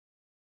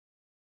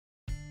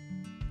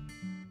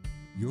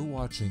You're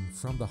watching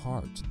From the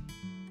Heart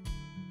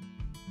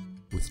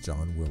with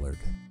John Willard.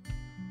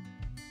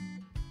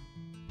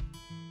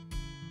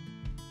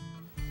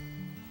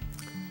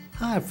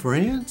 Hi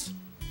friends,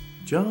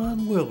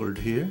 John Willard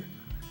here,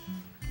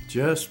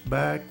 just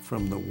back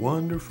from the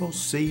wonderful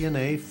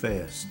CNA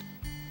Fest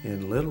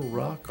in Little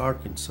Rock,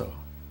 Arkansas.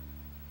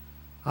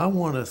 I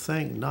want to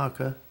thank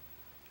NAHCA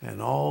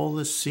and all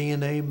the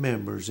CNA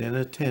members in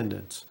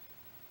attendance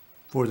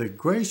for the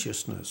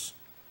graciousness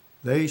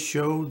they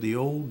showed the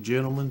old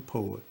gentleman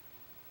poet.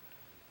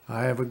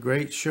 I have a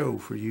great show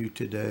for you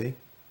today,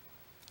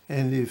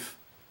 and if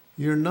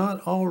you're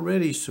not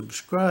already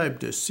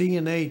subscribed to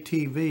CNA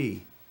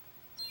TV,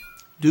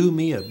 do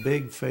me a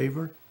big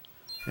favor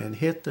and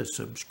hit the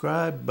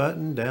subscribe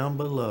button down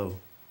below.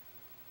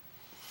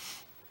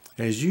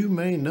 As you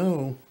may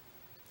know,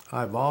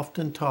 I've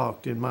often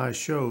talked in my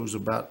shows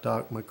about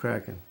Doc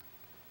McCracken.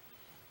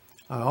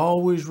 I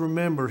always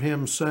remember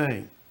him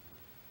saying,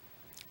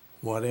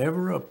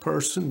 whatever a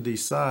person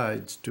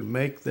decides to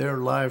make their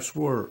life's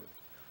work,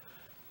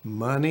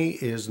 money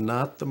is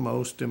not the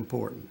most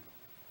important.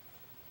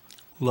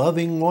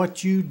 Loving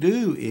what you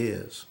do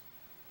is.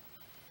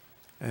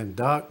 And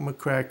Doc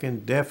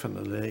McCracken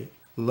definitely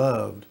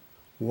loved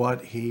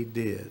what he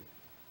did.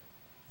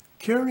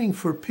 Caring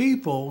for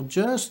people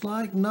just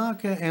like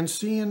NAHCA and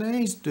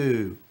CNAs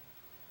do.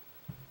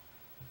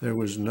 There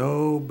was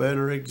no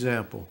better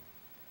example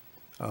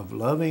of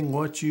loving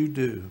what you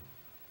do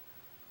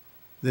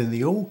than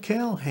the old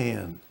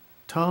cowhand,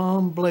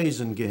 Tom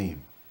Blasingame,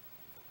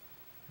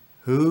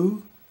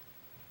 who,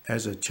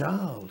 as a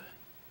child,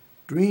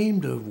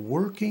 dreamed of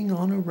working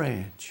on a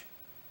ranch.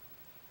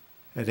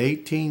 At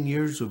 18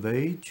 years of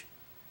age,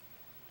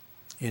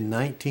 in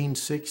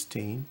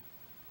 1916,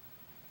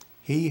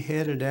 he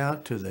headed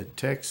out to the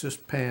Texas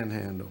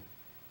Panhandle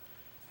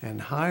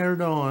and hired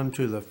on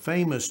to the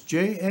famous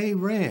J.A.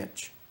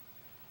 Ranch,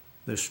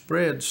 the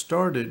spread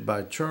started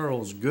by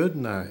Charles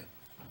Goodnight.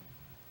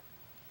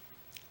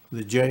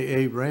 The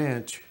J.A.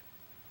 Ranch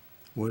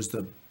was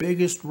the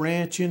biggest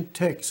ranch in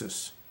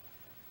Texas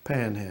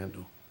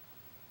Panhandle,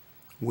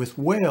 with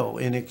well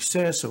in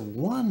excess of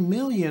 1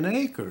 million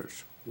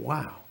acres.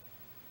 Wow.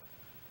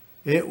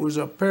 It was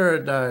a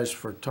paradise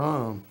for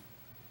Tom.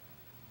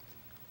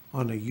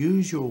 On a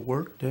usual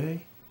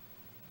workday,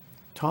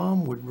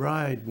 Tom would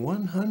ride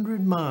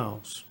 100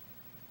 miles.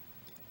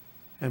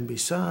 And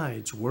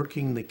besides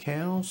working the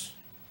cows,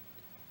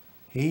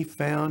 he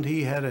found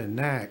he had a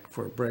knack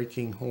for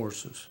breaking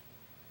horses.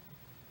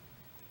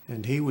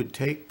 And he would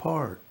take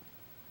part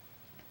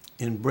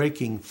in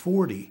breaking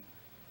 40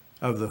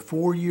 of the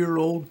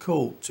 4-year-old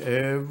colts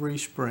every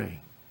spring.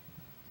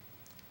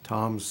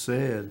 Tom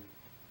said,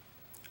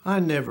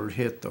 I never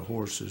hit the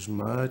horses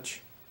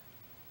much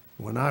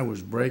when I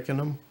was breaking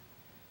them.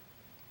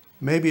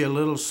 Maybe a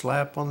little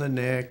slap on the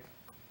neck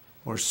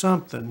or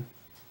something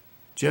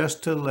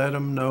just to let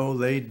them know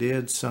they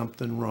did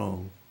something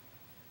wrong.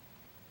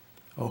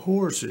 A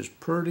horse is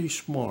pretty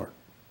smart.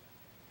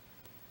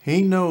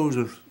 He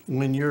knows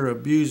when you're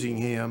abusing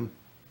him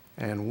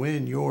and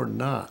when you're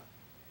not.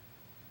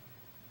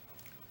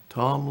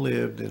 Tom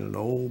lived in an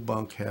old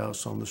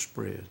bunkhouse on the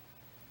spread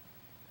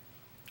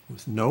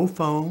with no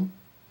phone,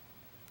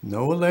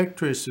 no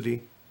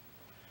electricity,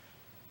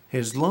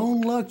 his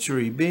lone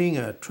luxury being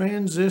a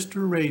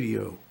transistor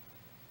radio.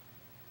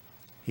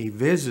 He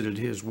visited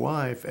his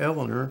wife,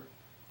 Eleanor,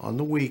 on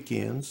the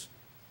weekends,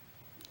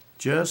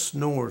 just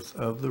north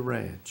of the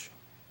ranch.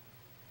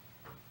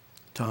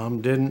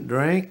 Tom didn't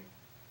drink,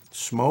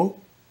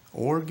 smoke,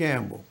 or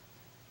gamble,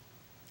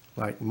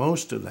 like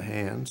most of the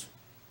hands.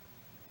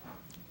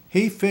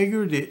 He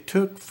figured it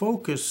took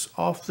focus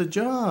off the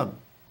job.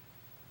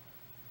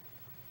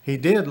 He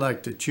did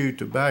like to chew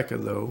tobacco,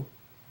 though,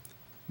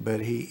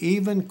 but he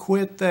even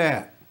quit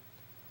that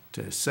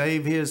to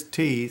save his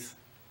teeth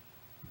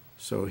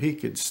so he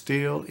could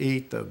still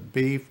eat the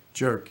beef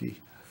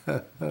jerky.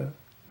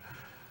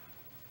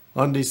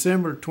 On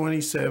December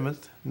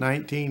 27th,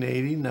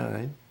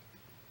 1989,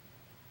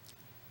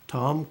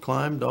 Tom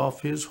climbed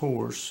off his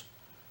horse,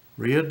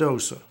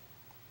 Riadosa,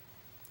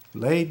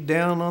 laid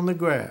down on the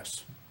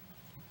grass,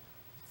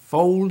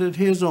 folded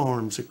his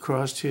arms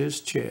across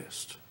his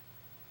chest,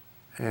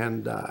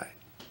 and died.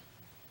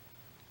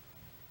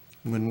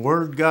 When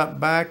word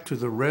got back to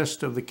the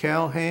rest of the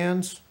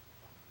cowhands,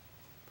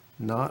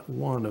 not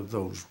one of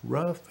those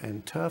rough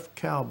and tough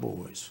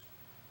cowboys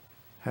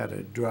had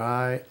a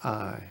dry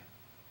eye.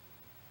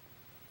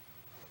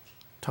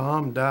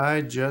 Tom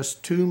died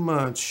just 2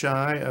 months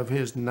shy of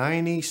his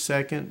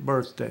 92nd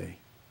birthday,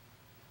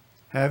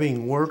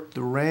 having worked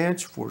the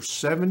ranch for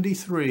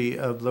 73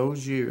 of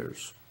those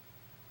years.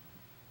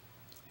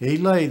 He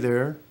lay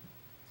there,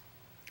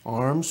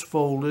 arms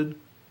folded,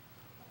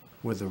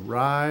 with a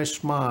wry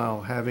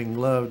smile, having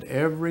loved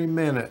every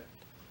minute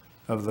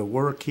of the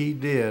work he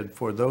did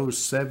for those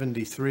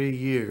 73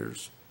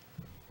 years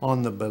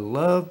on the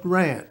beloved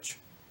ranch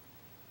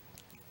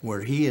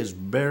where he is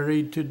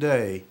buried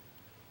today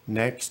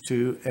next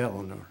to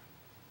Eleanor.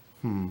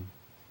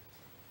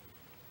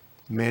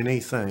 Many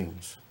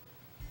things.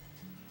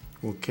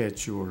 will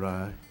catch your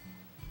eye,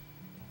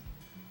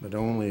 but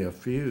only a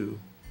few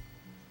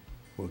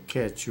will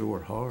catch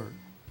your heart.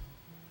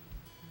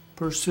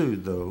 Pursue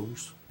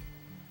those.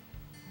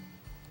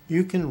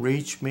 You can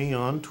reach me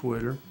on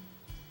Twitter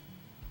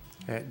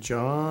at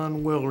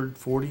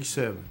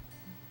JohnWillard47.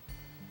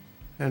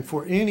 And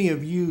for any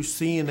of you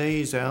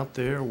CNAs out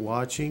there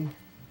watching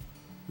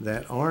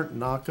that aren't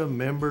NAHCA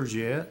members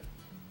yet,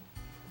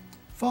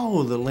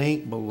 follow the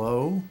link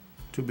below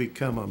to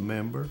become a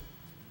member.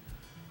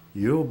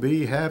 You'll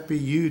be happy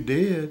you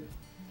did.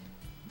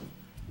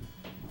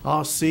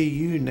 I'll see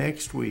you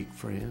next week,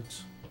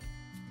 friends.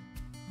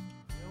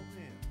 Till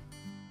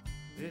then,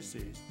 this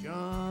is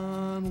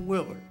John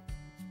Willard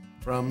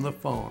from the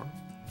farm.